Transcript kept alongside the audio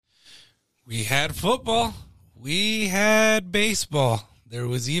We had football. We had baseball. There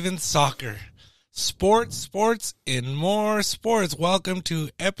was even soccer. Sports, and more sports. Welcome to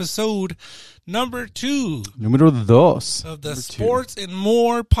episode number 2. Número 2. Of the Sports and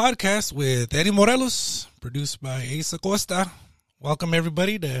More podcast with Eddie Morelos, produced by Asa Costa. Welcome,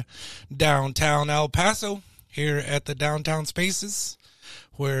 everybody, to downtown El Paso, here at the Downtown Spaces,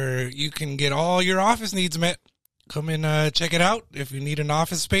 where you can get all your office needs met. Come and check it out. If you need an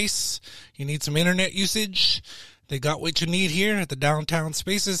office space, you need some internet usage, they got what you need here at the Downtown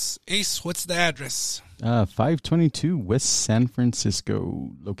Spaces. Ace, what's the address? 522 West San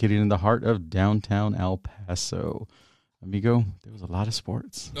Francisco, located in the heart of downtown El Paso. Amigo, there was a lot of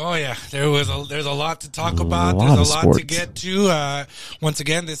sports. Oh, yeah. There's a lot to talk about. There's a lot to get to. Once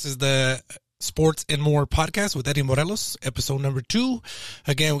again, this is the Sports and More podcast with Eddie Morelos, episode number 2.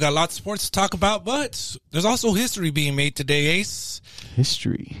 Again, we got lots of sports to talk about, but there's also history being made today, Ace.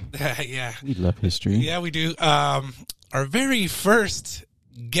 History. Yeah. We love history. Yeah, we do. Our very first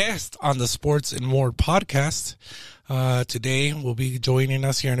guest on the Sports and More podcast today will be joining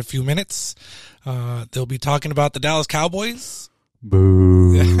us here in a few minutes. They'll be talking about the Dallas Cowboys.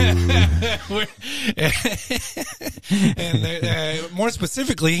 Boo. and more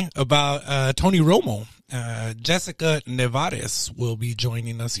specifically about Tony Romo. Jessica Nevarez will be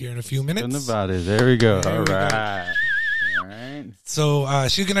joining us here in a few minutes. Nevarez, there we go. All right. So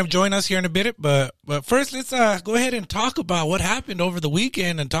she's going to join us here in a bit, but first let's go ahead and talk about what happened over the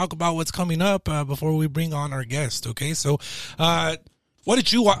weekend and talk about what's coming up before we bring on our guest, okay? So what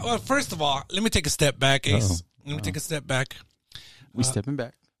did you watch? Well, first of all, let me take a step back, Ace. Let me take a step back. We stepping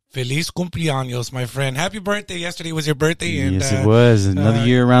back. Feliz cumpleaños, my friend. Happy birthday. Yesterday was your birthday. And, yes, it was. Another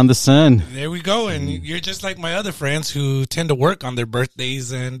year around the sun. There we go. And you're just like my other friends who tend to work on their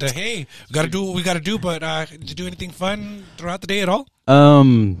birthdays. And, hey, we got to do what we got to do. But did you do anything fun throughout the day at all?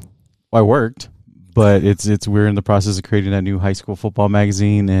 I worked. But we're in the process of creating that new high school football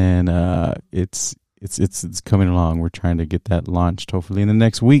magazine. And it's coming along. We're trying to get that launched hopefully in the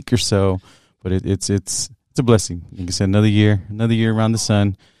next week or so. But it's a blessing. Like I said, another year around the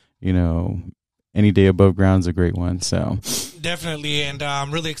sun. You know, any day above ground is a great one. So definitely, and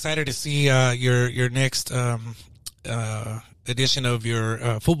I'm really excited to see your next edition of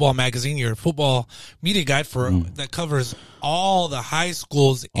your football magazine, your football media guide that covers all the high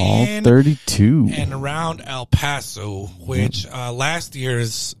schools all 32 and around El Paso. Which last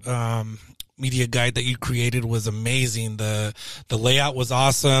year's media guide that you created was amazing. The layout was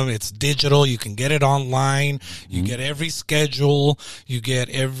awesome. It's digital. You can get it online. You get every schedule. You get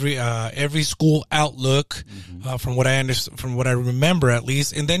every school outlook, from what I remember at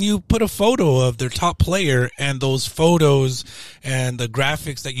least. And then you put a photo of their top player, and those photos and the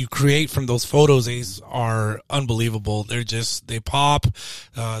graphics that you create from those photos, Ace, are unbelievable. They pop.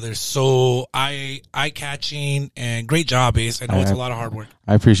 They're so eye-catching, and great job, Ace. I know it's a lot of hard work.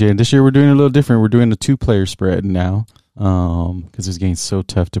 I appreciate it. This year we're doing a little different. We're doing a 2-player spread now because it's getting so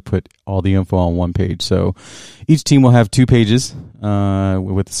tough to put all the info on one page. So each team will have 2 pages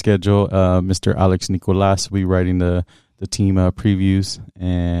with the schedule. Mr. Alex Nicolas will be writing the team previews.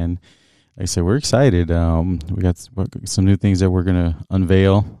 And like I said, we're excited. We got some new things that we're going to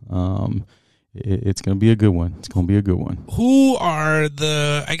unveil. It's going to be a good one. Who are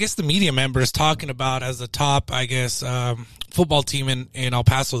the media members talking about as the top, football team in El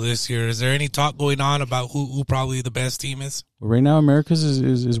Paso this year? Is there any talk going on about who probably the best team is? Well, right now, America's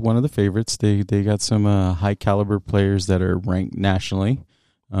is one of the favorites. They got some high caliber players that are ranked nationally.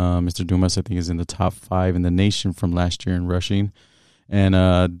 Mr. Dumas, I think, is in the top 5 in the nation from last year in rushing.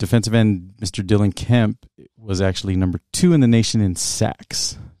 And defensive end, Mr. Dylan Kemp, was actually number 2 in the nation in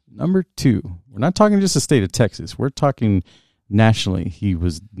sacks. Number 2. We're not talking just the state of Texas. We're talking nationally. He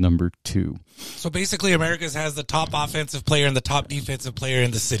was number 2. So basically, Americas has the top offensive player and the top defensive player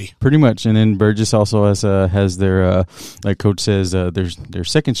in the city. Pretty much. And then Burgess also has their, like Coach says, their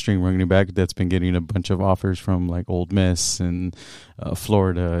second string running back that's been getting a bunch of offers from like Ole Miss and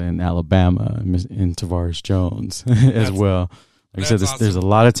Florida and Alabama and Nevarez Jones as well. Like I said, there's a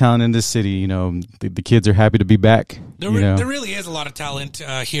lot of talent in this city. You know, the kids are happy to be back. There really is a lot of talent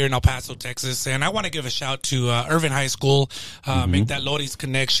here in El Paso, Texas. And I want to give a shout to Irvin High School, make that Loris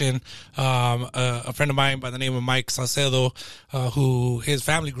connection. A friend of mine by the name of Mike Salcedo, who his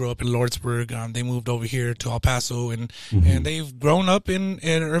family grew up in Lordsburg. They moved over here to El Paso, and they've grown up in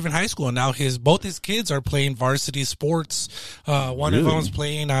Irvin High School. And now both his kids are playing varsity sports. One of them is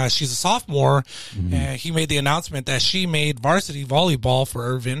playing, she's a sophomore, and he made the announcement that she made varsity volleyball for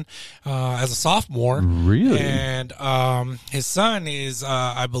Irvin as a sophomore. Really? And his son is,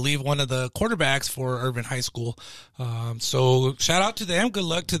 I believe, one of the quarterbacks for Irvin High School. So shout out to them. Good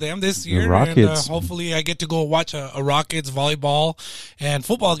luck to them this year. Rockets. And hopefully I get to go watch a Rockets volleyball and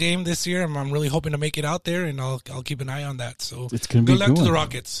football game this year. I'm really hoping to make it out there, and I'll keep an eye on that. So it's gonna be good luck good to the one.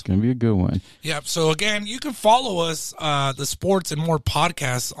 Rockets. It's gonna be a good one. Yeah. So again, you can follow us, the Sports and More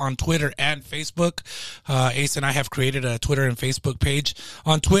podcasts on Twitter and Facebook. Ace and I have created a Twitter and Facebook page.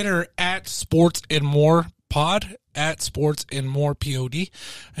 On Twitter at Sports and More Pod, at Sports and More POD,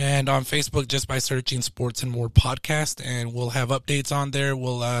 and on Facebook just by searching Sports and More Podcast, and we'll have updates on there.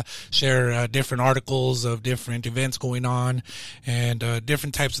 We'll share different articles of different events going on and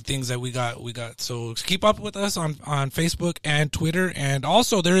different types of things that we got. So keep up with us on Facebook and Twitter, and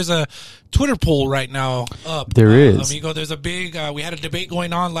also there is a Twitter poll right now up. There is. Amigo, there's a big. We had a debate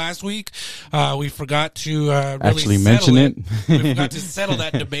going on last week. We forgot to really actually mention it. We forgot to settle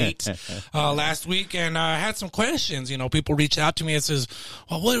that debate last week, and I had some questions. You know, people reach out to me and says,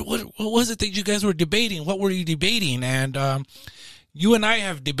 "Well, what was it that you guys were debating? What were you debating?" And you and I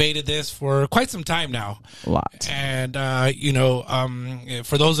have debated this for quite some time now. A lot. And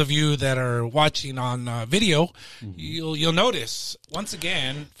for those of you that are watching on video, you'll notice once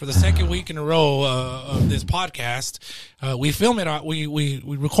again for the second week in a row of this podcast, we film it on we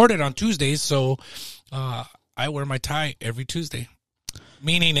record it on Tuesdays. So I wear my tie every Tuesday,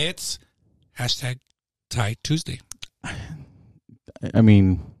 meaning it's #Tie Tuesday. I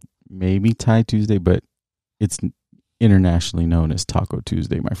mean, maybe Tie Tuesday, but it's internationally known as Taco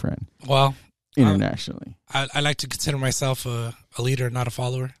Tuesday, my friend. Well, internationally. I like to consider myself a leader, not a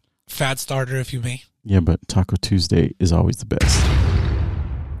follower. Fad starter, if you may. Yeah, but Taco Tuesday is always the best.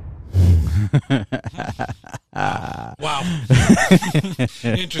 Wow.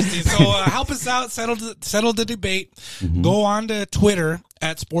 Interesting. So help us out, settle the debate. Go on to Twitter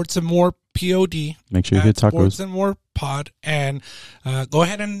at Sports and More POD. Make sure you get tacos. Sports and More Pod, and go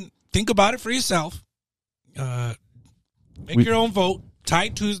ahead and think about it for yourself. Make your own vote. Tie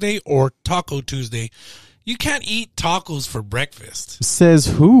Tuesday or Taco Tuesday. You can't eat tacos for breakfast. Says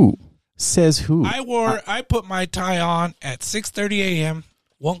who? I put my tie on at 6:30 a.m.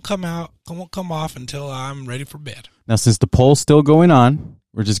 Won't come off until I'm ready for bed. Now, since the poll's still going on,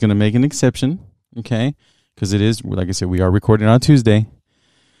 we're just going to make an exception, okay? Because it is, like I said, we are recording on Tuesday.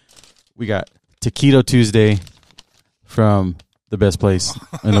 We got Taquito Tuesday from the best place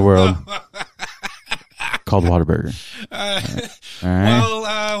in the world called Whataburger. All right.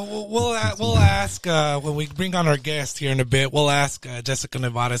 Well, we'll ask when we bring on our guest here in a bit. We'll ask Jessica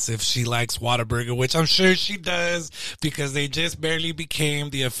Nevarez if she likes Whataburger, which I'm sure she does because they just barely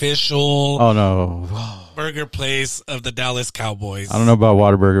became the official burger place of the Dallas Cowboys. I don't know about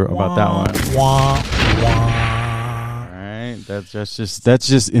Whataburger about that one. Wah. All right, that's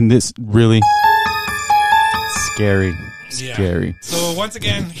just in this really scary. Scary. So once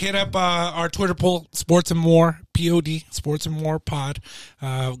again, hit up our Twitter poll, Sports and More POD, Sports and More Pod.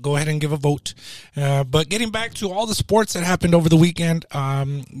 Go ahead and give a vote. But getting back to all the sports that happened over the weekend,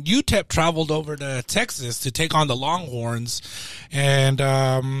 UTEP traveled over to Texas to take on the Longhorns, and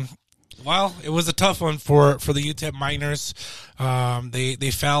it was a tough one for the UTEP Miners.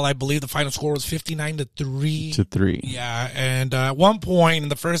 They fell. I believe the final score was 59-3. Yeah, and at one point in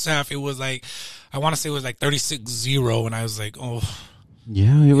the first half, it was like, I want to say it was like 36-0, and I was like, oh.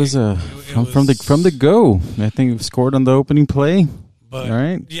 Yeah, it was from the go. I think it scored on the opening play. But all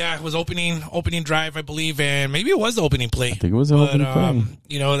right. Yeah, it was opening drive, I believe, and maybe it was the opening play. I think it was the opening play.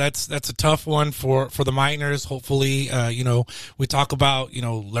 That's a tough one for the Miners. Hopefully, we talk about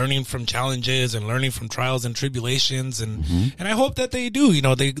learning from challenges and learning from trials and tribulations, and I hope that they do.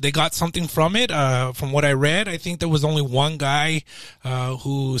 They got something from it. From what I read, I think there was only one guy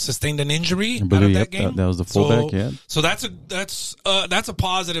who sustained an injury out of that game. That was the fullback. So that's a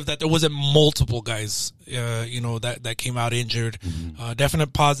positive that there wasn't multiple guys that came out injured.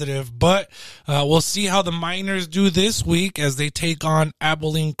 Definite positive, but we'll see how the Miners do this week as they take on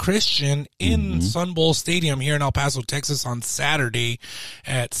Abilene Christian in Sun Bowl Stadium here in El Paso, Texas on Saturday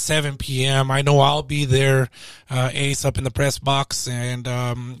at 7 p.m. I know I'll be there, Ace, up in the press box, and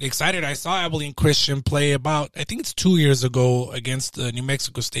excited. I saw Abilene Christian play I think it's 2 years ago against the New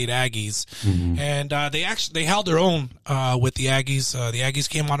Mexico State Aggies, and they held their own with the Aggies. The Aggies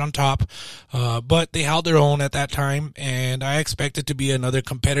came out on top, but they held their own at that time, and I expect it to be another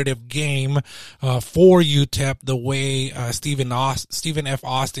competitive game for UTEP the way Stephen F.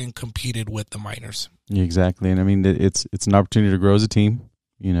 Austin competed with the Miners. Yeah, exactly, and I mean it's an opportunity to grow as a team.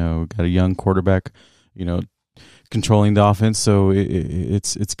 Got a young quarterback, controlling the offense, so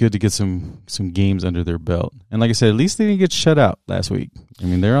it's good to get some games under their belt. And like I said, at least they didn't get shut out last week. I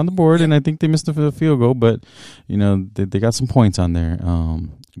mean, they're on the board, and I think they missed the field goal, but they got some points on there.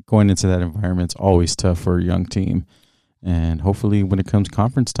 Going into that environment, it's always tough for a young team. And hopefully when it comes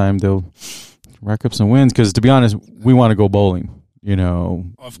conference time, they'll rack up some wins. Because to be honest, we want to go bowling. You know,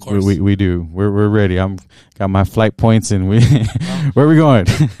 of course we do. We're ready. Got my flight points, and where are we going?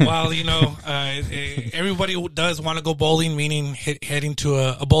 Well, you know, everybody does want to go bowling, meaning heading to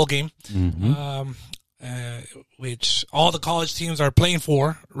a bowl game, which all the college teams are playing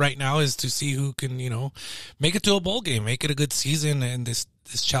for right now, is to see who can, you know, make it to a bowl game, make it a good season, and this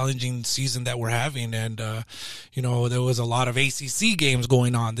challenging season that we're having. And you know, there was a lot of ACC games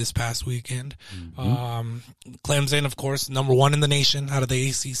going on this past weekend. Clemson, of course, number 1 in the nation out of the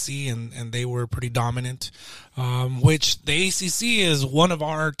ACC, and they were pretty dominant. Which the ACC is one of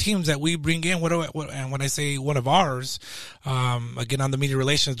our teams that we bring in. And when I say one of ours, again, I'm the media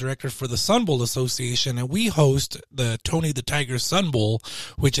relations director for the Sun Bowl Association, and we host the Tony the Tiger Sun Bowl,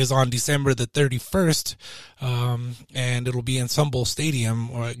 which is on December the 31st, and it'll be in Sun Bowl Stadium.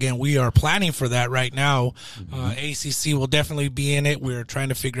 Again, we are planning for that right now. ACC will definitely be in it. We're trying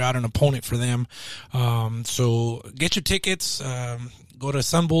to figure out an opponent for them. So get your tickets. Go to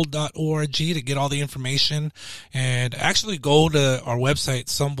sunbowl.org to get all the information, and actually go to our website,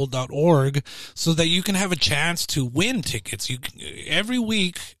 sunbowl.org, so that you can have a chance to win tickets. Every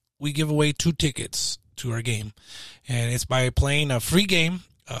week we give away 2 tickets to our game, and it's by playing a free game,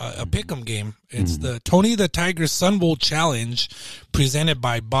 a pick'em game. It's the Tony the Tiger Sun Bowl Challenge, presented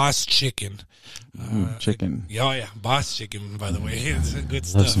by Boss Chicken. Chicken. Yeah, Boss Chicken, by the way. It's good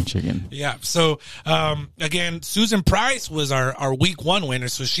stuff. Love some chicken. Yeah. So, again, Susan Price was our week 1 winner.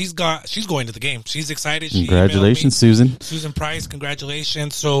 So she's going to the game. She's excited. Congratulations, Susan. Susan Price,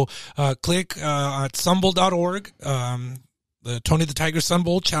 congratulations. So, click at sunbowl.org. The Tony the Tiger Sun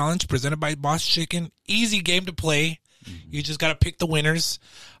Bowl Challenge, presented by Boss Chicken. Easy game to play. You just got to pick the winners.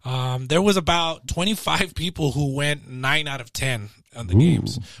 There was about 25 people who went 9 out of 10 on the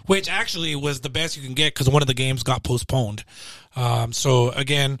games, which actually was the best you can get because one of the games got postponed. So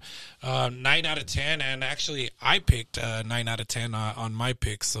again, 9 out of 10, and actually I picked 9 out of 10 on my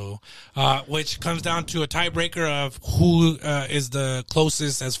pick. So, which comes down to a tiebreaker of who is the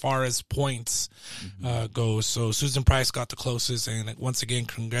closest as far as points goes. So Susan Price got the closest, and once again,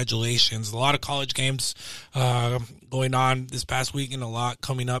 congratulations. A lot of college games going on this past weekend, a lot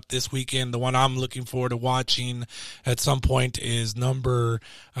coming up this weekend. The one I'm looking forward to watching at some point is number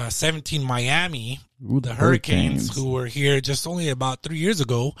 17 Miami. The Hurricanes, who were here just only about 3 years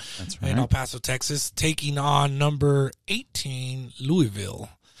ago. That's right. In El Paso, Texas, taking on number 18 Louisville.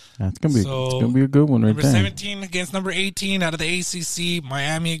 That's gonna be a good one, right number there. Number 17 against number 18 out of the ACC.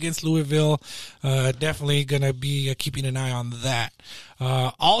 Miami against Louisville. Definitely gonna be keeping an eye on that.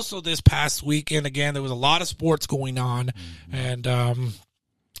 Also, this past weekend, again, there was a lot of sports going on, and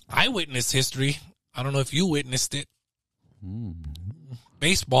I witnessed history. I don't know if you witnessed it.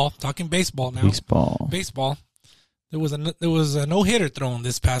 Baseball. Talking baseball now. Baseball. There was a no-hitter thrown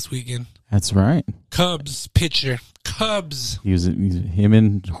this past weekend. That's right. Cubs pitcher. Cubs. Him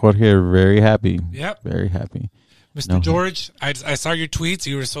and Jorge are very happy. Yep. Very happy. Mr. George, I saw your tweets.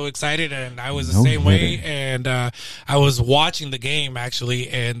 You were so excited, and I was the same way. And I was watching the game, actually,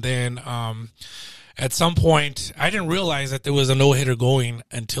 and then at some point, I didn't realize that there was a no-hitter going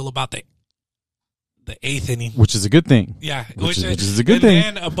until about the 8th inning, which is a good thing. Yeah, which is a good thing.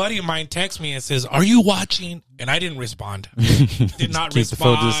 And then a buddy of mine texts me and says, "Are you watching?" And I didn't respond. Did not respond. The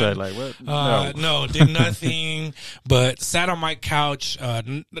phone to the side, like what? No, did nothing. But sat on my couch,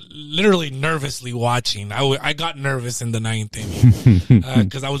 literally nervously watching. I got nervous in the 9th inning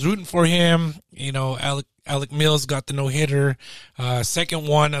because I was rooting for him. You know, Alec Mills got the no-hitter, second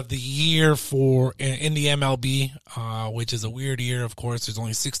one of the year in the MLB, which is a weird year, of course. There's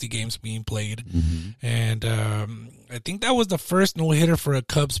only 60 games being played. And I think that was the first no-hitter for a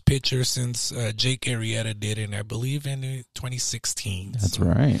Cubs pitcher since Jake Arrieta did it, I believe, in 2016. That's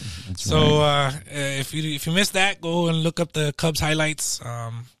right. If you missed that, go and look up the Cubs highlights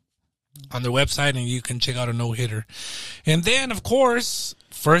on their website, and you can check out a no-hitter. And then, of course,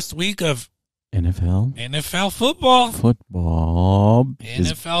 first week of NFL football.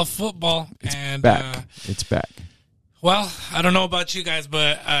 NFL football. It's back. It's back. Well, I don't know about you guys,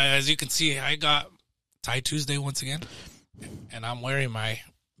 but as you can see, I got tie Tuesday once again, and I'm wearing my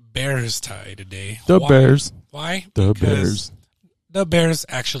Bears tie today. Bears. Why? Bears. The Bears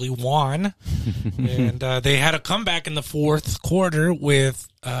actually won, and they had a comeback in the fourth quarter with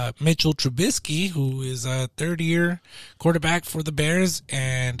Mitchell Trubisky, who is a third-year quarterback for the Bears.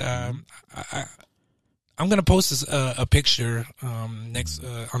 And I'm going to post a picture next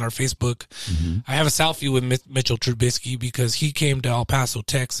on our Facebook. I have a selfie with Mitchell Trubisky because he came to El Paso,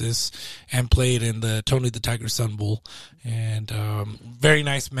 Texas, and played in the Tony the Tiger Sun Bowl. And very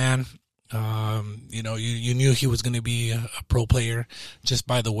nice man. You knew he was going to be a pro player just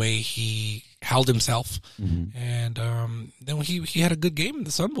by the way he held himself. Mm-hmm. And then he had a good game in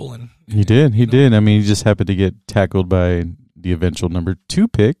the Sun Bowl. And he did. I mean, he just happened to get tackled by the eventual number 2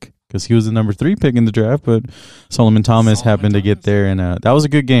 pick because he was the number 3 pick in the draft. But Solomon Thomas happened to get there. And that was a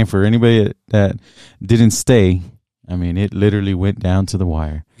good game for anybody that didn't stay. I mean, it literally went down to the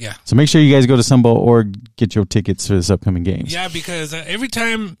wire. Yeah. So make sure you guys go to Sun Bowl or get your tickets for this upcoming games. Yeah, because every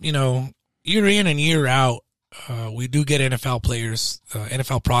time, year in and year out, we do get NFL players,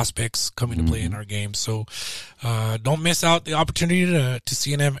 NFL prospects coming to play in our games. So don't miss out the opportunity to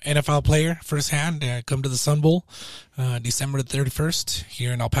see an NFL player firsthand. Come to the Sun Bowl December the 31st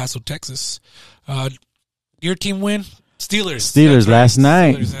here in El Paso, Texas. Your team win? Steelers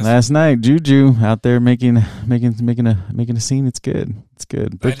last night. Juju out there making a scene. It's good.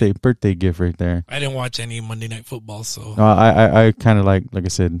 Birthday gift right there. I didn't watch any Monday Night Football, so I kind of like I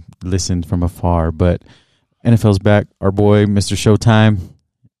said, listened from afar. But NFL's back. Our boy Mr. Showtime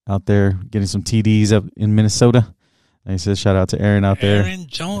out there getting some TDs up in Minnesota. Like I said, shout out to Aaron out there. Aaron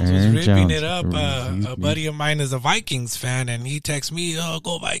Jones was ripping it up. A buddy of mine is a Vikings fan, and he texts me, "Oh,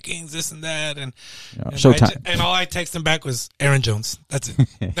 go Vikings, this and that." And Showtime. And all I texted him back was Aaron Jones. That's it.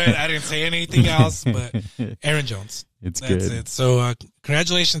 I didn't say anything else, but Aaron Jones. That's good. It. So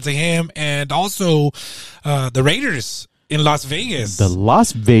congratulations to him, and also the Raiders in Las Vegas. The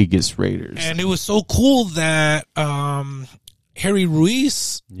Las Vegas Raiders. And it was so cool that Harry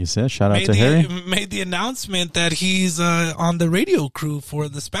Ruiz, you said, shout out to Harry, made the announcement that he's on the radio crew for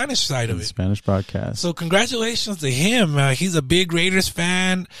the Spanish side of it. Spanish broadcast. So congratulations to him. He's a big Raiders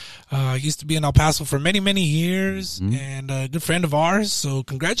fan. Used to be in El Paso for many, many years, and a good friend of ours. So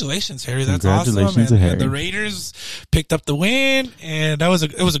congratulations, Harry. That's awesome. And the Raiders picked up the win, and it was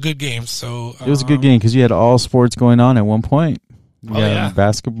a good game. So it was a good game because you had all sports going on at one point. You got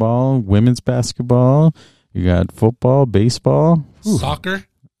basketball, women's basketball. You got football, baseball, soccer,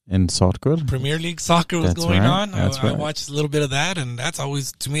 and soccer. Premier League soccer was going on. I watched a little bit of that, and that's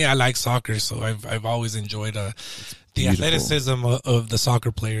always, to me, I like soccer, so I've always enjoyed the athleticism of the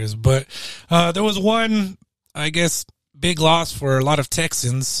soccer players. But there was one, I guess, big loss for a lot of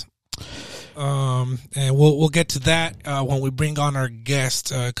Texans, and we'll get to that when we bring on our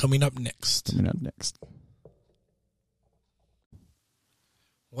guest coming up next.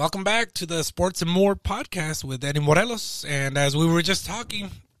 Welcome back to the Sports and More podcast with Eddie Morelos. And as we were just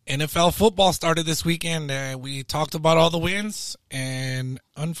talking, NFL football started this weekend. We talked about all the wins, and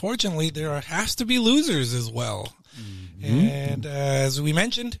unfortunately, there has to be losers as well. Mm-hmm. And as we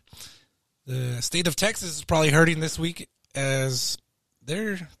mentioned, the state of Texas is probably hurting this week as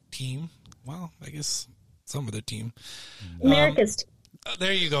their team, well, I guess some of their team. America's team.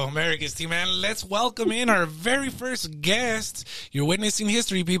 There you go, America's team, man. Let's welcome in our very first guest. You're witnessing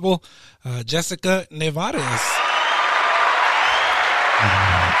history, people. Jessica Nevarez.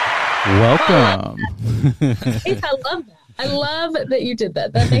 Welcome. I love that. I love that you did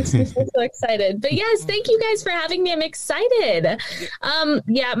that. That makes me feel so excited. But yes, thank you guys for having me. I'm excited.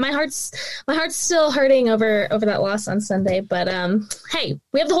 My heart's still hurting over that loss on Sunday. But hey,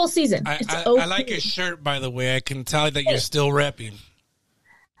 we have the whole season. I like your shirt, by the way. I can tell that you're still repping.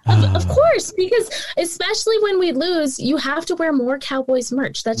 Of course, because especially when we lose, you have to wear more Cowboys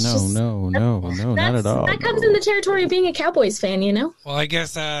merch. That's not at all. That comes in the territory of being a Cowboys fan, you know? Well, I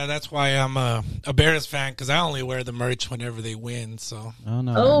guess that's why I'm a Bears fan, because I only wear the merch whenever they win. So.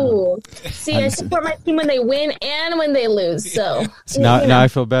 See, I support my team when they win and when they lose. So now I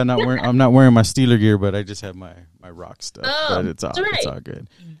feel bad I'm not wearing my Steeler gear, but I just have my rock stuff. But it's all good.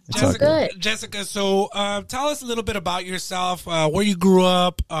 Jessica, so tell us a little bit about yourself, where you grew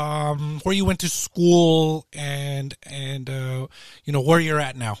up, where you went to school, and where you're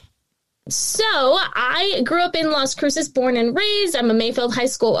at now. So I grew up in Las Cruces, born and raised. I'm a Mayfield High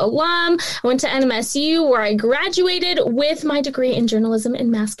School alum. I went to NMSU, where I graduated with my degree in journalism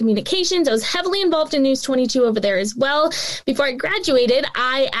and mass communications. I was heavily involved in News 22 over there as well. Before I graduated,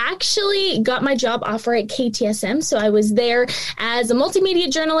 I actually got my job offer at KTSM. So I was there as a multimedia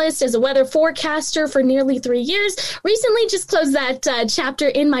journalist, as a weather forecaster for nearly 3 years. Recently just closed that chapter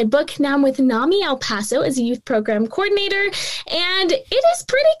in my book. Now I'm with NAMI El Paso as a youth program coordinator. And it is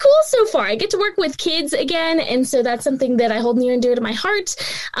pretty cool so far. I get to work with kids again, and so that's something that I hold near and dear to my heart.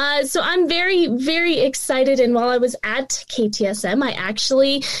 So I'm very, very excited. And while I was at KTSM, I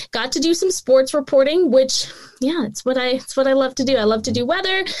actually got to do some sports reporting, which yeah, it's what I love to do. I love to do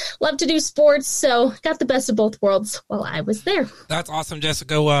weather, love to do sports. So got the best of both worlds while I was there. That's awesome,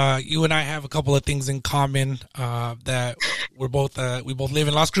 Jessica. You and I have a couple of things in common. That we both live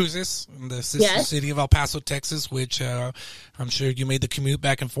in Las Cruces, in the sister city of El Paso, Texas, which I'm sure you made the commute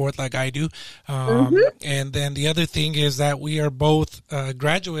back and forth like I do. And then the other thing is that we are both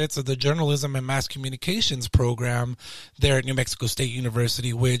graduates of the Journalism and Mass Communications program there at New Mexico State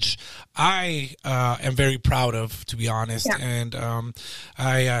University, which I am very proud of, to be honest. Yeah. And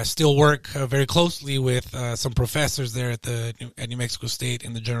I still work very closely with some professors there at New Mexico State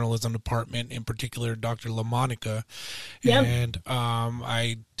in the journalism department, in particular Dr. LaMonica. Yep. And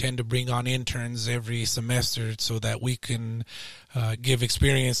I tend to bring on interns every semester so that we can give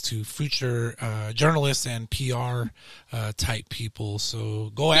experience to future journalists and PR type people.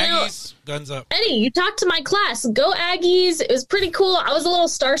 So go Aggies, guns up. Eddie, you talked to my class. Go Aggies. It was pretty cool. I was a little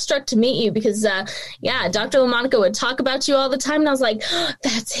starstruck to meet you because, Dr. LaMonica would talk about you all the time. And I was like,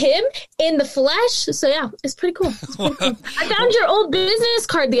 that's him in the flesh. So, yeah, it's pretty cool. I found your old business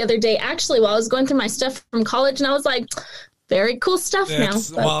card the other day, actually, while I was going through my stuff from college. And I was like, very cool stuff now.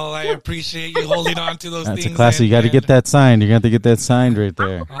 Well, I appreciate you holding on to those things. That's a classic. You got to get that signed. You're going to have to get that signed right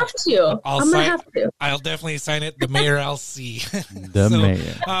there. I have to. I'm going to have to. I'll definitely sign it. The mayor, I'll see.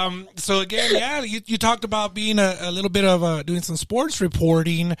 Mayor. So again, you talked about being a little bit of doing some sports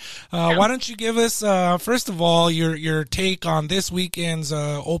reporting. Why don't you give us, first of all, your take on this weekend's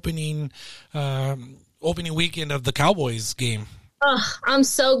opening weekend of the Cowboys game? Oh, I'm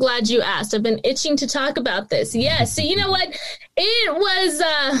so glad you asked. I've been itching to talk about this. Yes. So you know what? It was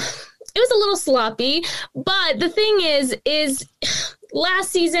a little sloppy, but the thing is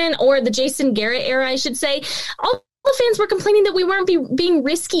last season, or the Jason Garrett era, I should say, all the fans were complaining that we weren't being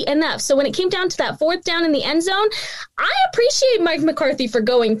risky enough. So when it came down to that fourth down in the end zone, I appreciate Mike McCarthy for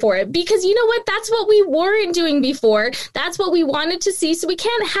going for it, because you know what? That's what we weren't doing before. That's what we wanted to see. So we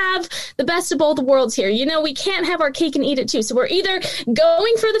can't have the best of both worlds here. You know, we can't have our cake and eat it too. So we're either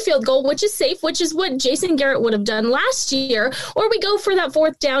going for the field goal, which is safe, which is what Jason Garrett would have done last year, or we go for that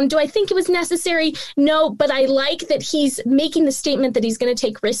fourth down. Do I think it was necessary? No, but I like that he's making the statement that he's going to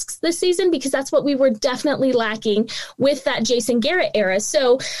take risks this season, because that's what we were definitely lacking with that Jason Garrett era.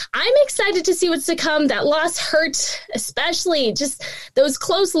 So I'm excited to see what's to come. That loss hurt, especially just those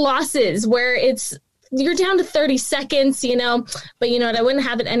close losses where you're down to 30 seconds, you know, but you know what? I wouldn't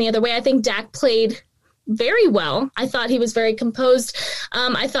have it any other way. I think Dak played very well. I thought he was very composed.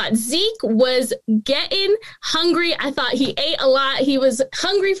 I thought Zeke was getting hungry. I thought he ate a lot. He was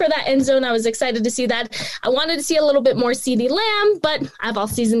hungry for that end zone. I was excited to see that. I wanted to see a little bit more CeeDee Lamb, but I have all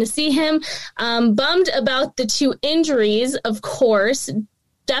season to see him. Bummed about the 2 injuries, of course.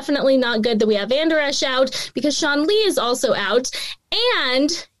 Definitely not good that we have Vander Esch out, because Sean Lee is also out.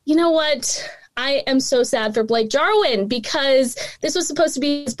 And you know what? I am so sad for Blake Jarwin, because this was supposed to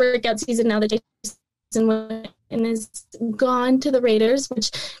be his breakout season. Now that Jason is gone to the Raiders,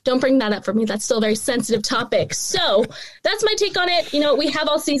 which don't bring that up for me. That's still a very sensitive topic. So that's my take on it. You know, we have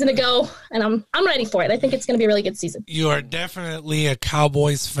all season to go, and I'm ready for it. I think it's going to be a really good season. You are definitely a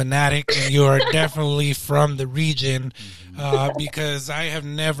Cowboys fanatic, and you are definitely from the region, because I have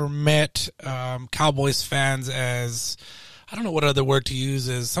never met Cowboys fans as, I don't know what other word to use,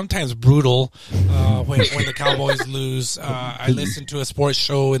 is sometimes brutal when the Cowboys lose. I listen to a sports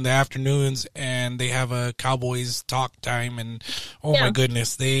show in the afternoons, and they have a Cowboys talk time, and my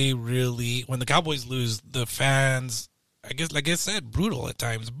goodness, they really, when the Cowboys lose, the fans, I guess, like I said, brutal at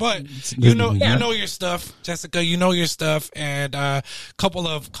times. But you know your stuff, Jessica. You know your stuff, and a couple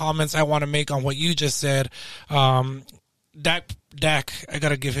of comments I want to make on what you just said. Dak, I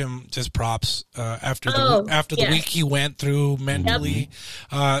gotta give him just props after the week he went through mentally.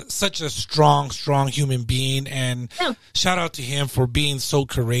 Such a strong human being, and shout out to him for being so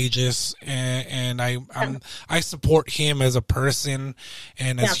courageous. And I support him as a person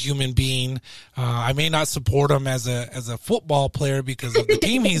and as a human being. I may not support him as a football player because of the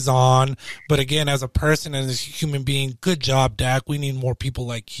team he's on, but again, as a person and as a human being, good job, Dak. We need more people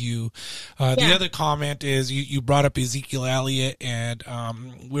like you. The other comment is you brought up Ezekiel Elliott. And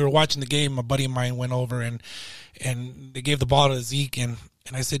we were watching the game. A buddy of mine went over and they gave the ball to Zeke. And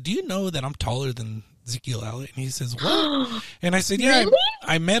I said, do you know that I'm taller than Ezekiel Elliott? And he says, what? And I said, yeah, really?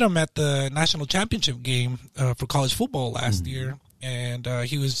 I met him at the national championship game for college football last year. And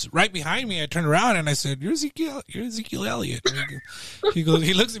he was right behind me. I turned around and I said, You're Ezekiel Elliott. And he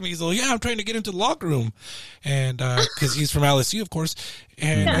looks at me. He's like, yeah, I'm trying to get into the locker room. And because he's from LSU, of course.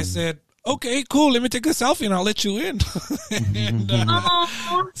 And I said, okay, cool. Let me take a selfie and I'll let you in. And,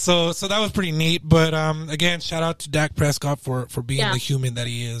 so that was pretty neat. But again, shout out to Dak Prescott for being the human that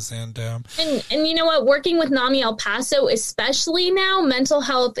he is. And you know what? Working with NAMI El Paso, especially now, mental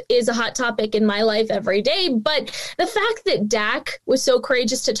health is a hot topic in my life every day. But the fact that Dak was so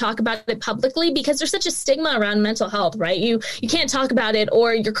courageous to talk about it publicly, because there's such a stigma around mental health, right? You can't talk about it,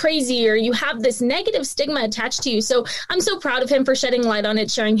 or you're crazy, or you have this negative stigma attached to you. So I'm so proud of him for shedding light on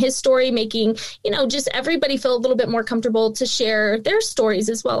it, sharing his story, making, just everybody feel a little bit more comfortable to share their stories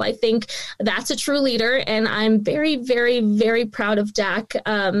as well. I think that's a true leader, and I'm very, very, very proud of Dak.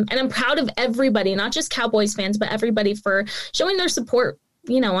 And I'm proud of everybody, not just Cowboys fans, but everybody for showing their support,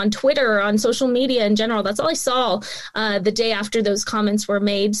 on Twitter or on social media in general. That's all I saw the day after those comments were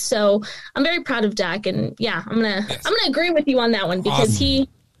made. So I'm very proud of Dak, and I'm gonna agree with you on that one, because he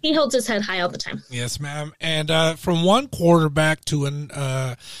holds his head high all the time. Yes, ma'am. And from one quarterback to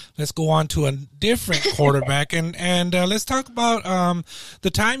let's go on to a different quarterback, and let's talk about the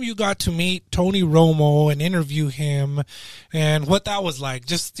time you got to meet Tony Romo and interview him, and what that was like.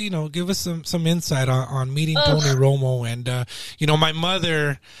 Just give us some insight on meeting Tony Romo. And my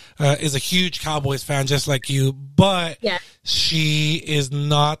mother is a huge Cowboys fan, just like you, but she is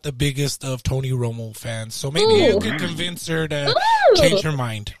not the biggest of Tony Romo fans. So maybe you could convince her to change her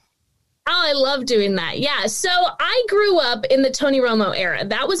mind. Oh, I love doing that. Yeah. So I grew up in the Tony Romo era.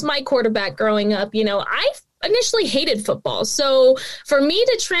 That was my quarterback growing up. I initially hated football. So for me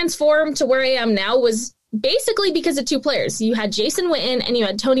to transform to where I am now was basically because of two players. You had Jason Witten and you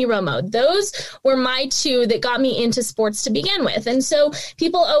had Tony Romo. Those were my two that got me into sports to begin with. And so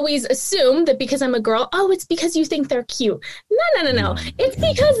people always assume that because I'm a girl, it's because you think they're cute. No. It's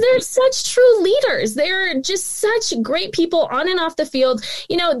because they're such true leaders. They're just such great people on and off the field.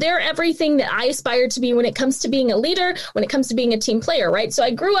 They're everything that I aspire to be when it comes to being a leader, when it comes to being a team player, right? So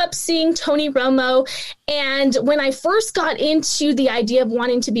I grew up seeing Tony Romo. And when I first got into the idea of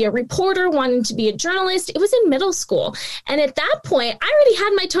wanting to be a reporter, wanting to be a journalist, it was in middle school. And at that point, I already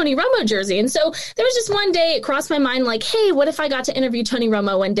had my Tony Romo jersey. And so there was just one day it crossed my mind, like, hey, what if I got to interview Tony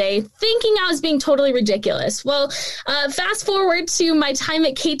Romo one day, thinking I was being totally ridiculous. Well, fast forward to my time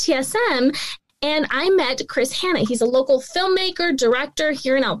at KTSM, and I met Chris Hanna. He's a local filmmaker, director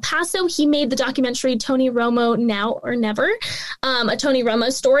here in El Paso. He made the documentary Tony Romo Now or Never, a Tony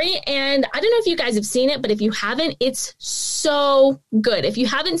Romo story. And I don't know if you guys have seen it, but if you haven't, it's so good. If you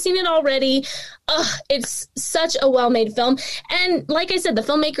haven't seen it already, it's such a well-made film. And like I said, the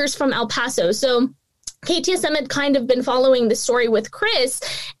filmmaker's from El Paso. So KTSM had kind of been following the story with Chris,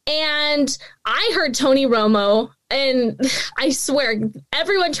 and I heard Tony Romo, and I swear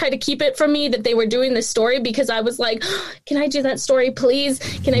everyone tried to keep it from me that they were doing this story, because I was like, can I do that story, please?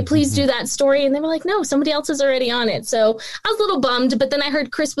 Can I please do that story? And they were like, no, somebody else is already on it. So I was a little bummed, but then I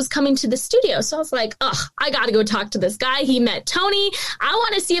heard Chris was coming to the studio. So I was like, I got to go talk to this guy. He met Tony. I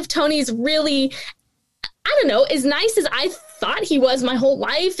want to see if Tony's really, I don't know, as nice as I thought he was my whole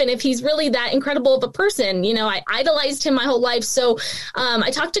life, and if he's really that incredible of a person. I idolized him my whole life. So I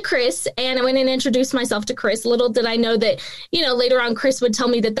talked to Chris, and I went and introduced myself to Chris. Little did I know that, later on Chris would tell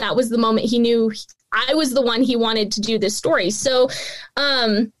me that was the moment he knew I was the one he wanted to do this story. So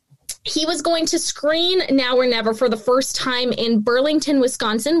he was going to screen Now or Never for the first time in Burlington,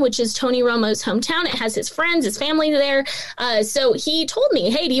 Wisconsin, which is Tony Romo's hometown. It has his friends, his family there. So he told me,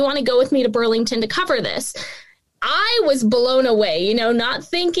 hey, do you want to go with me to Burlington to cover this? I was blown away, not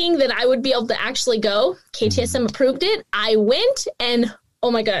thinking that I would be able to actually go. KTSM approved it. I went, and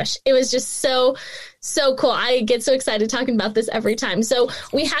oh my gosh, it was just so cool. I get so excited talking about this every time. So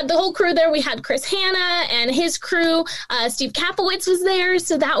we had the whole crew there. We had Chris Hanna and his crew. Steve Kapowitz was there.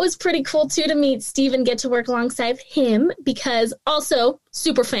 So that was pretty cool too, to meet Steve and get to work alongside him, because also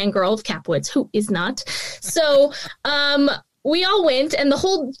super fangirl of Kapowitz, who is not. So, we all went, and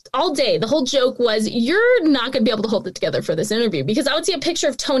all day, the whole joke was, you're not going to be able to hold it together for this interview, because I would see a picture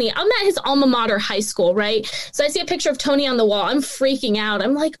of Tony. I'm at his alma mater, high school, right? So I see a picture of Tony on the wall. I'm freaking out.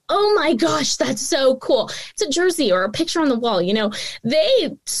 I'm like, oh my gosh, that's so cool. It's a jersey or a picture on the wall. They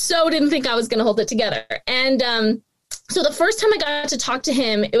so didn't think I was going to hold it together. And, so the first time I got to talk to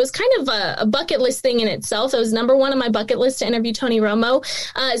him, it was kind of a bucket list thing in itself. It was number one on my bucket list to interview Tony Romo.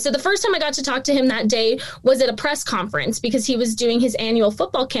 So the first time I got to talk to him that day was at a press conference, because he was doing his annual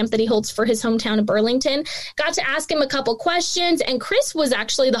football camp that he holds for his hometown of Burlington. Got to ask him a couple questions, and Chris was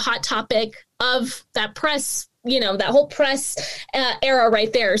actually the hot topic of that press that whole press era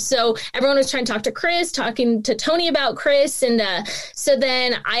right there. So everyone was trying to talk to Chris, talking to Tony about Chris. And so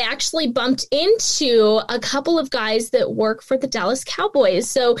then I actually bumped into a couple of guys that work for the Dallas Cowboys.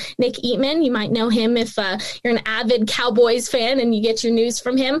 So Nick Eatman, you might know him if you're an avid Cowboys fan and you get your news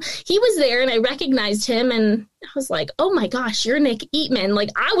from him. He was there and I recognized him and I was like, oh my gosh, you're Nick Eatman.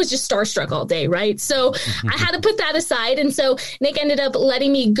 Like, I was just starstruck all day, right? So I had to put that aside. And so Nick ended up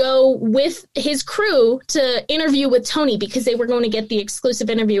letting me go with his crew to interview with Tony because they were going to get the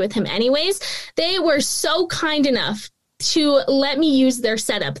exclusive interview with him anyways. They were so kind enough to let me use their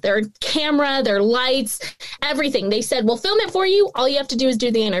setup, their camera, their lights, everything. They said, we'll film it for you. All you have to do is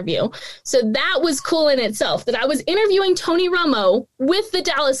do the interview. So that was cool in itself, that I was interviewing Tony Romo with the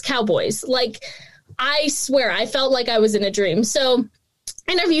Dallas Cowboys. Like, I swear, I felt like I was in a dream. So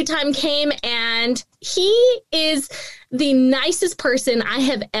interview time came, and he is the nicest person I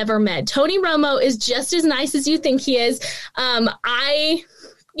have ever met. Tony Romo is just as nice as you think he is. I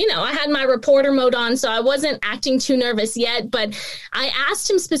had my reporter mode on, so I wasn't acting too nervous yet, but I asked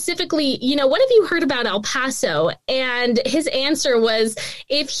him specifically, what have you heard about El Paso? And his answer was,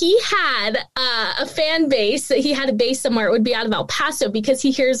 if he had a fan base, that he had a base somewhere, it would be out of El Paso because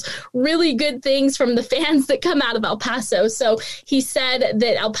he hears really good things from the fans that come out of El Paso. So he said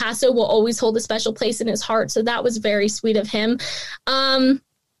that El Paso will always hold a special place in his heart. So that was very sweet of him.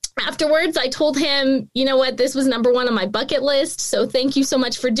 Afterwards, I told him, you know what, this was number one on my bucket list, so thank you so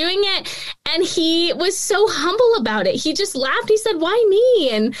much for doing it. And he was so humble about it. He just laughed. He said, why me?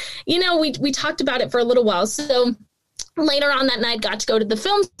 And, we talked about it for a little while. So later on that night, got to go to the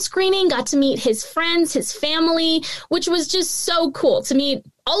film screening, got to meet his friends, his family, which was just so cool to meet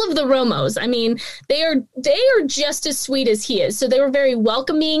all of the Romos. I mean, they are just as sweet as he is. So they were very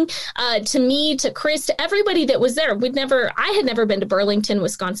welcoming to me, to Chris, to everybody that was there. I had never been to Burlington,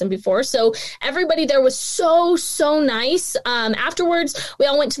 Wisconsin before. So everybody there was so, so nice. Afterwards, we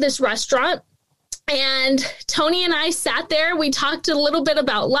all went to this restaurant. And Tony and I sat there. We talked a little bit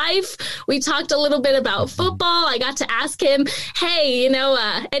about life. We talked a little bit about football. I got to ask him, hey,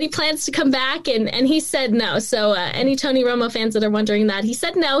 any plans to come back? And he said no. So any Tony Romo fans that are wondering that, he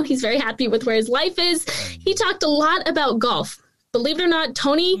said no. He's very happy with where his life is. He talked a lot about golf. Believe it or not,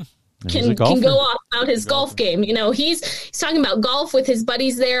 Tony can go off about his golf game. He's talking about golf with his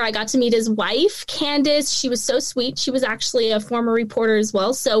buddies there. I got to meet his wife, Candace. She was so sweet. She was actually a former reporter as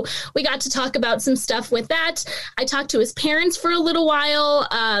well. So we got to talk about some stuff with that. I talked to his parents for a little while,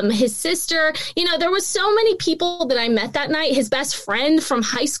 his sister. There was so many people that I met that night. His best friend from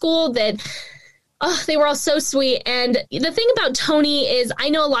high school that... Oh, they were all so sweet. And the thing about Tony is I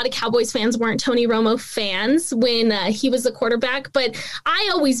know a lot of Cowboys fans weren't Tony Romo fans when he was the quarterback, but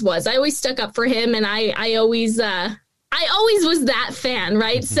I always was. I always stuck up for him, and I always was that fan,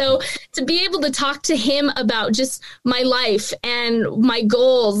 right? So to be able to talk to him about just my life and my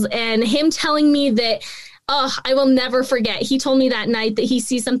goals, and him telling me that, I will never forget. He told me that night that he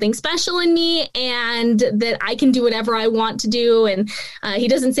sees something special in me and that I can do whatever I want to do. And he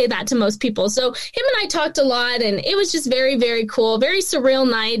doesn't say that to most people. So him and I talked a lot, and it was just very, very cool. Very surreal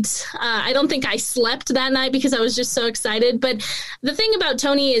night. I don't think I slept that night because I was just so excited. But the thing about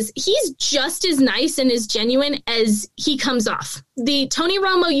Tony is he's just as nice and as genuine as he comes off. The Tony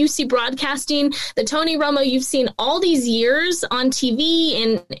Romo you see broadcasting, the Tony Romo you've seen all these years on TV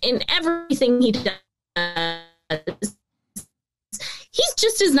and in everything he does. He's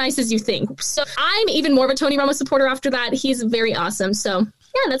just as nice as you think. So I'm even more of a Tony Romo supporter after that. He's very awesome. So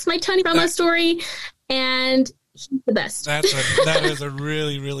yeah, that's my Tony Romo story, and he's the best. That is a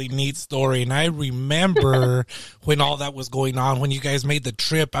really, really neat story. And I remember when all that was going on, when you guys made the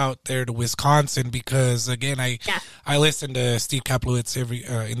trip out there to Wisconsin, because again, I listen to Steve Kaplowitz every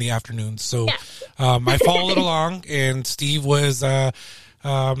in the afternoon. So I followed along, and Steve was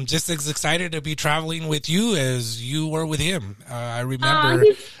just as excited to be traveling with you as you were with him. I remember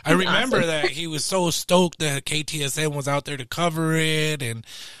awesome. That he was so stoked that KTSM was out there to cover it, and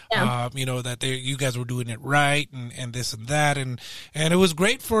that you guys were doing it right, and this and that, and it was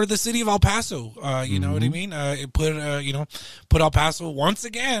great for the city of El Paso. You know what I mean? It put El Paso once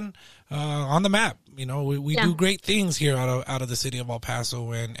again on the map. We do great things here out of the city of El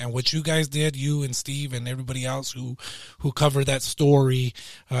Paso, and what you guys did, you and Steve and everybody else who covered that story,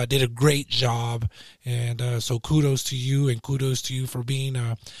 did a great job. And so kudos to you, and kudos to you for being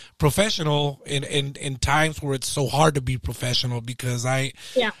professional in times where it's so hard to be professional, because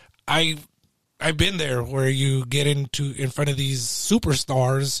I've been there where you get in front of these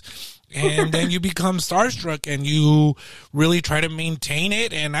superstars, and then you become starstruck, and you really try to maintain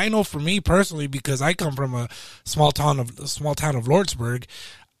it. And I know for me personally, because I come from a small town of Lordsburg,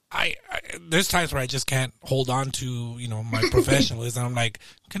 there's times where I just can't hold on to, my professionalism. I'm like,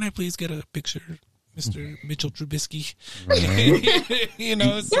 can I please get a picture, Mr. Mitchell Trubisky? Right.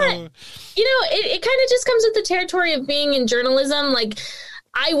 So. Yeah. It kind of just comes with the territory of being in journalism. Like,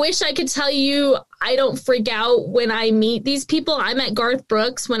 I wish I could tell you I don't freak out when I meet these people. I met Garth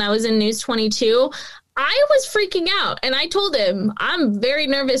Brooks when I was in News 22. I was freaking out, and I told him I'm very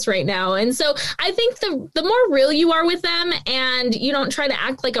nervous right now. And so I think the more real you are with them, and you don't try to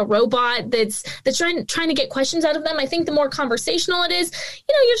act like a robot that's trying to get questions out of them, I think the more conversational it is.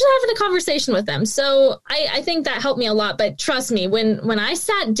 You're just having a conversation with them. So I think that helped me a lot. But trust me, when I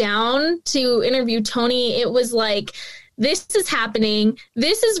sat down to interview Tony, it was like, this is happening.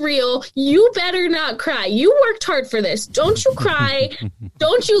 This is real. You better not cry. You worked hard for this. Don't you cry.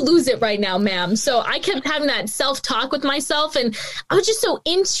 Don't you lose it right now, ma'am. So I kept having that self-talk with myself, and I was just so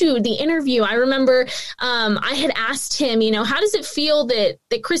into the interview. I remember I had asked him, how does it feel that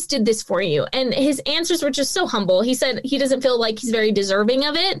Chris did this for you? And his answers were just so humble. He said he doesn't feel like he's very deserving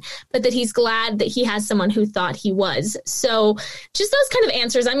of it, but that he's glad that he has someone who thought he was. So just those kind of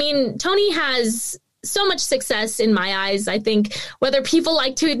answers. I mean, Tony has so much success in my eyes. I think whether people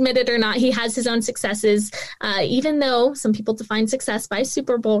like to admit it or not, he has his own successes, even though some people define success by a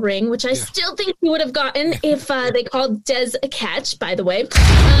Super Bowl ring, which I still think he would have gotten if they called Dez a catch, by the way.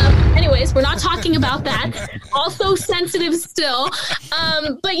 Anyways, we're not talking about that. Also sensitive still.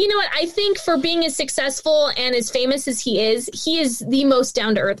 But you know what? I think for being as successful and as famous as he is the most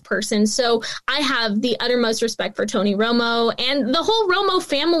down-to-earth person. So I have the uttermost respect for Tony Romo and the whole Romo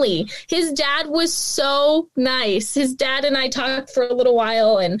family. His dad was so nice. His dad and I talked for a little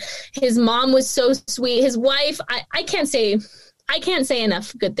while, and his mom was so sweet. His wife, I can't say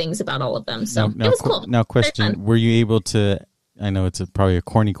enough good things about all of them. So it was cool. Now, question: were you able to? I know it's probably a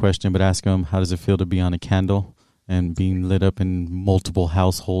corny question, but ask him, how does it feel to be on a candle and being lit up in multiple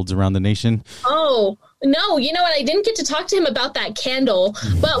households around the nation? Oh, no, you know what? I didn't get to talk to him about that candle,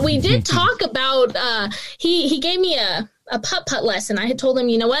 but we did talk about, he gave me a putt-putt lesson. I had told him,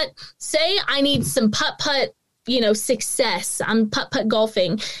 you know what? Say I need some putt-putt, success. I'm putt-putt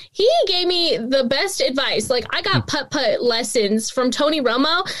golfing. He gave me the best advice. Like, I got putt-putt lessons from Tony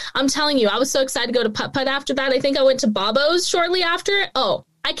Romo. I'm telling you, I was so excited to go to putt-putt after that. I think I went to Bobo's shortly after. Oh,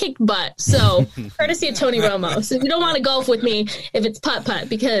 I kicked butt. So, courtesy of Tony Romo. So, you don't want to golf with me if it's putt-putt,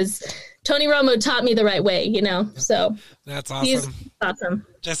 because Tony Romo taught me the right way, So that's awesome. He's awesome.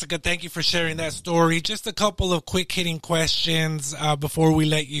 Jessica, thank you for sharing that story. Just a couple of quick hitting questions before we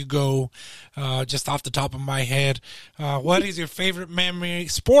let you go. Just off the top of my head, what is your favorite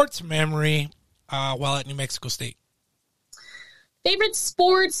sports memory, while at New Mexico State? Favorite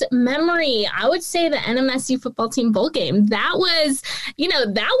sports memory, I would say the NMSU football team bowl game. That was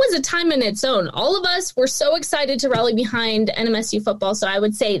a time in its own. All of us were so excited to rally behind NMSU football. So I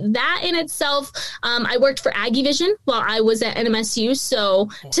would say that in itself. I worked for Aggie Vision while I was at NMSU. So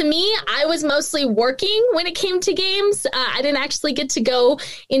to me, I was mostly working when it came to games. I didn't actually get to go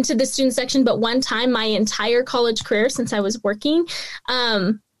into the student section, but one time my entire college career since I was working.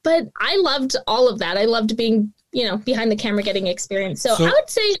 But I loved all of that. I loved being behind the camera, getting experience. So I would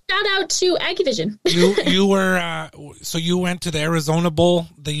say shout out to Aggie Vision. you were, so you went to the Arizona Bowl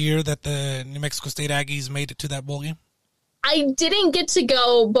the year that the New Mexico State Aggies made it to that bowl game? I didn't get to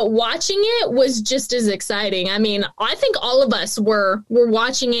go, but watching it was just as exciting. I mean, I think all of us were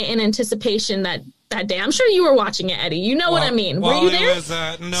watching it in anticipation that day. I'm sure you were watching it, Eddie. You know what I mean. Were you there? It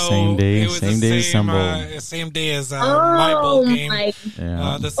was, no. Same day. It was same day as Sun Bowl. Same day as my bowl game.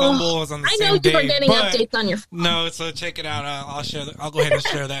 Yeah. The Sun Bowl was on the same day. I know you were getting updates on your phone. No, so check it out. I'll go ahead and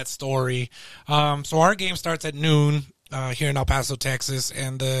share that story. So our game starts at noon. Here in El Paso, Texas,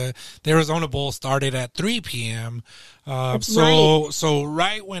 and the Arizona Bowl started at 3 p.m. So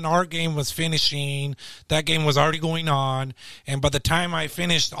right when our game was finishing, that game was already going on, and by the time I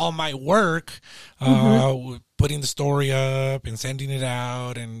finished all my work, putting the story up and sending it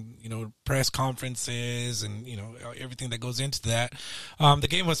out, and press conferences, and everything that goes into that, the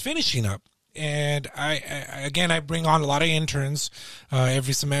game was finishing up. And I bring on a lot of interns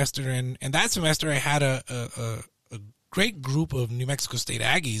every semester, and that semester I had a great group of New Mexico State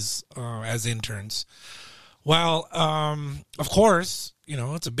Aggies as interns. Well, of course,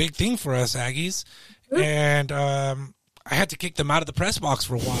 it's a big thing for us Aggies, and I had to kick them out of the press box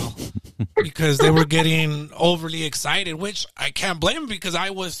for a while because they were getting overly excited, which I can't blame them because I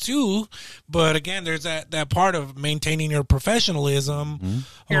was too. But again, there's that part of maintaining your professionalism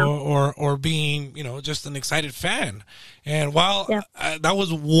or being, just an excited fan. And while that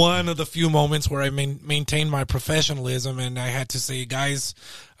was one of the few moments where I maintained my professionalism, and I had to say, guys,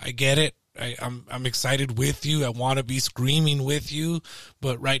 I get it. I'm excited with you. I want to be screaming with you,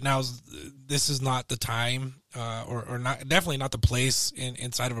 but right now this is not the time, or not, definitely not the place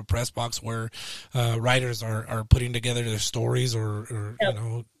inside of a press box where writers are putting together their stories or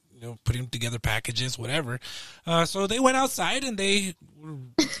Yep. putting together packages, whatever. So they went outside and they were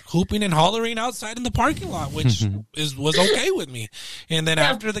hooping and hollering outside in the parking lot, which was okay with me. And then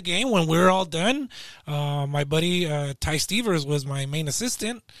after the game, when we were all done, my buddy Ty Stevers was my main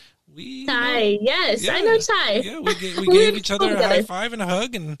assistant. Ty, yes, I know Ty. Yeah, we gave each other a high five and a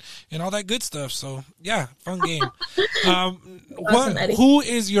hug and all that good stuff. So yeah, fun game. Awesome, Eddie. Who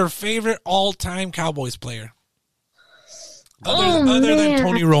is your favorite all-time Cowboys player? Oh, Other than man.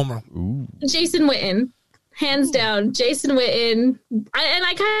 Tony Romo. Ooh. Jason Witten. Hands down, Jason Witten.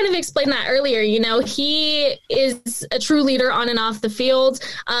 I kind of explained that earlier. He is a true leader on and off the field.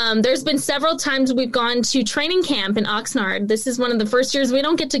 There's been several times we've gone to training camp in Oxnard. This is one of the first years we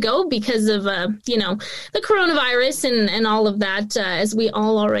don't get to go because of, the coronavirus and all of that, as we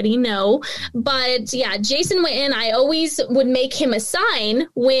all already know. But yeah, Jason Witten, I always would make him a sign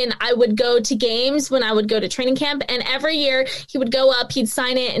when I would go to games, when I would go to training camp. And every year he would go up, he'd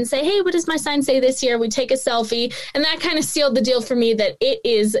sign it and say, hey, what does my sign say this year? We'd take a selfie, and that kind of sealed the deal for me that it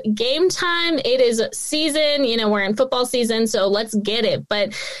is game time. It is season. We're in football season, so let's get it.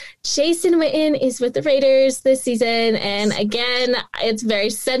 But Jason Witten is with the Raiders this season, and again, it's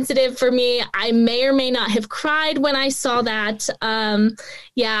very sensitive for me. I may or may not have cried when I saw that.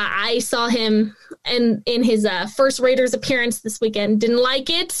 I saw him in his first Raiders appearance this weekend. Didn't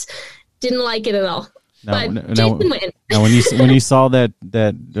like it at all. Jason Witten. Now, when you saw that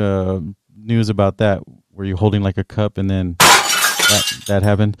news about that, were you holding like a cup and then that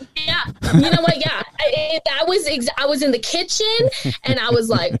happened? Yeah. You know what? Yeah. I was in the kitchen and I was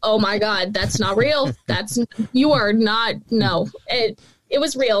like, oh my God, that's not real. You are not. No, it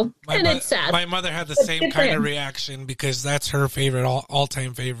was real. It's sad. My mother had the same kind of reaction because that's her favorite,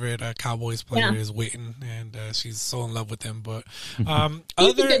 all-time favorite Cowboys player is Witten, and she's so in love with him. But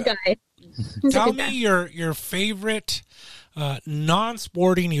he's a good guy. Tell me your favorite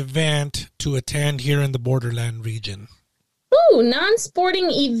non-sporting event to attend here in the Borderland region. Ooh, non-sporting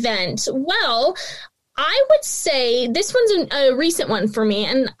event. Well, I would say this one's a recent one for me,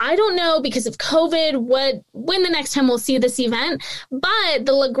 and I don't know because of COVID when the next time we'll see this event, but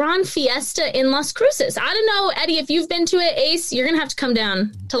the La Gran Fiesta in Las Cruces. I don't know, Eddie, if you've been to it, Ace, you're going to have to come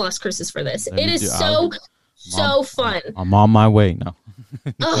down to Las Cruces for this. It is so fun. I'm on my way now.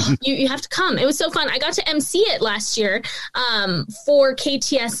 Oh, you have to come. It was so fun. I got to MC it last year for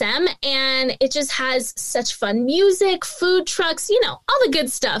KTSM, and it just has such fun music, food trucks, all the good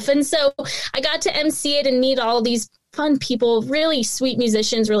stuff. And so I got to MC it and meet all these fun people, really sweet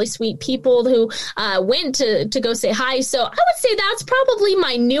musicians, really sweet people who went to go say hi. So I would say that's probably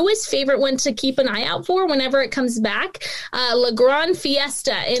my newest favorite one to keep an eye out for whenever it comes back. La Gran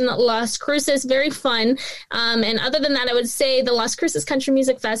Fiesta in Las Cruces, very fun. And other than that, I would say the Las Cruces Country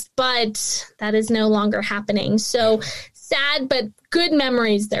Music Fest, but that is no longer happening. So sad, but good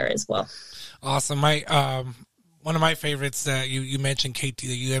memories there as well. Awesome. One of my favorites that you mentioned, KT,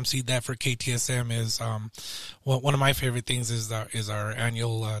 that you emceed that for KTSM is one of my favorite things is our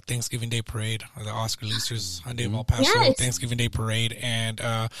annual Thanksgiving Day Parade, or the Oscar Leasers Hyundai of El Paso Thanksgiving Day Parade. And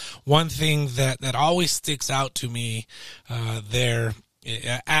one thing that always sticks out to me there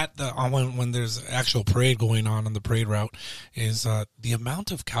at when there's actual parade going on the parade route is the amount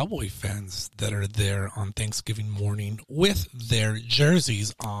of Cowboy fans that are there on Thanksgiving morning with their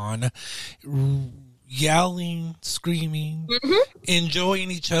jerseys on, yelling, screaming, enjoying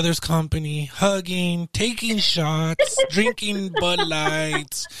each other's company, hugging, taking shots, drinking Bud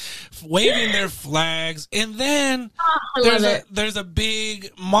Lights, waving their flags. And then there's a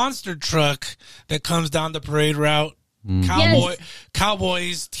big monster truck that comes down the parade route.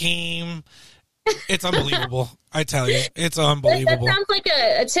 Cowboys team. It's unbelievable. I tell you, it's unbelievable. That sounds like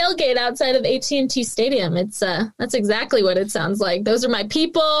a tailgate outside of AT&T Stadium. It's that's exactly what it sounds like. Those are my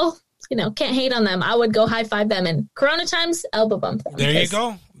people. Can't hate on them. I would go high five them, and Corona times, elbow bump them. There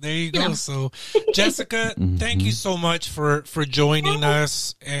you go. So, Jessica, thank you so much for joining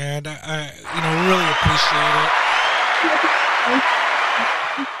us, and we really appreciate it.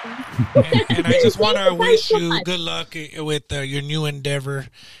 And I just want to wish you good luck with your new endeavor,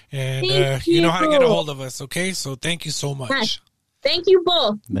 and you know how to get a hold of us. Okay, so thank you so much. Nice. Thank you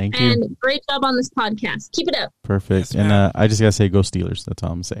both. Thank you. And great job on this podcast. Keep it up. Perfect. Yes, and I just got to say, go Steelers. That's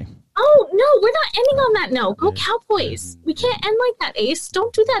all I'm saying. Oh, no, we're not ending on that note. Go Cowboys. We can't end like that, Ace.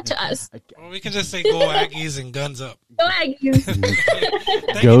 Don't do that to us. Well, we can just say go Aggies and guns up. Go Aggies.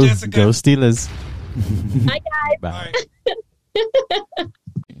 Thank you, Jessica. Go Steelers. Bye, guys. Bye.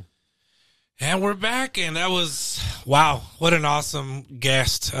 And we're back, and that was, wow, what an awesome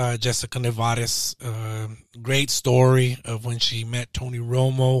guest, Jessica Nevarez. Great story of when she met Tony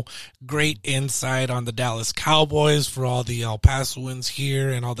Romo. Great insight on the Dallas Cowboys for all the El Pasoans here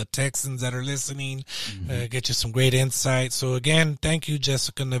and all the Texans that are listening. Get you some great insight. So again, thank you,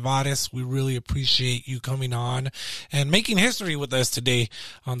 Jessica Nevarez. We really appreciate you coming on and making history with us today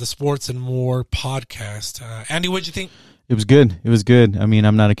on the Sports and More podcast. Andy, what'd you think? It was good. It was good. I mean,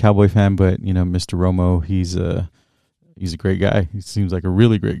 I'm not a Cowboy fan, but Mr. Romo, he's a great guy. He seems like a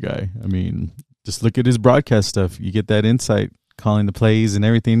really great guy. I mean, just look at his broadcast stuff. You get that insight, calling the plays and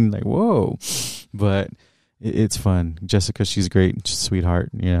everything. Like, whoa! But it's fun. Jessica, she's great. She's a sweetheart.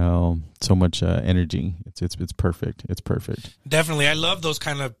 So much energy. It's perfect. It's perfect. Definitely. I love those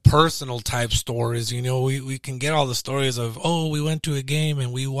kind of personal type stories. We can get all the stories of, we went to a game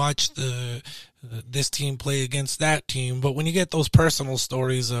and we watched this team play against that team. But when you get those personal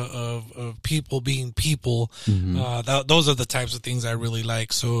stories of people being people, those are the types of things I really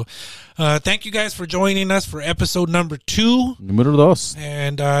like. So thank you guys for joining us for episode number 2. Número 2.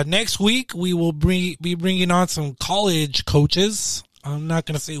 And next week we will be bringing on some college coaches. I'm not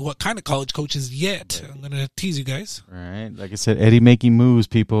going to say what kind of college coaches yet. I'm going to tease you guys. All right. Like I said, Eddie making moves,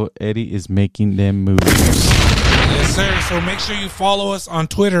 people. Eddie is making them moves. Yes, sir. So make sure you follow us on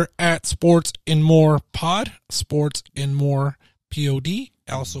Twitter at Sports and More Pod, Sports and More POD.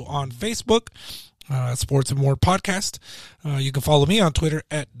 Also on Facebook, Sports and More Podcast. You can follow me on Twitter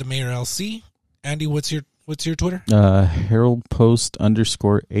at the Mayor LC. Andy, what's your Twitter? Herald Post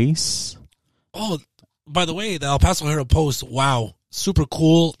 _Ace. Oh, by the way, the El Paso Herald Post. Wow. Super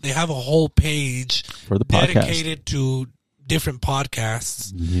cool. They have a whole page for the podcast dedicated to different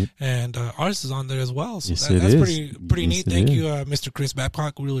podcasts, and ours is on there as well. So yes, that's is. pretty neat. Thank you, Mr. Chris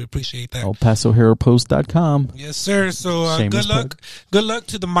Babcock. We really appreciate that. ElPasoHeraldPost.com. Yes, sir. So good luck. Good luck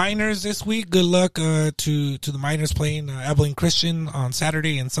to the Miners this week. Good luck to the Miners playing Abilene Christian on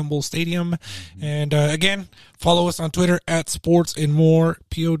Saturday in Sun Bowl Stadium. And again, follow us on Twitter at Sports and More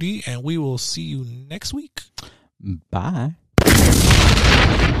POD, and we will see you next week. Bye.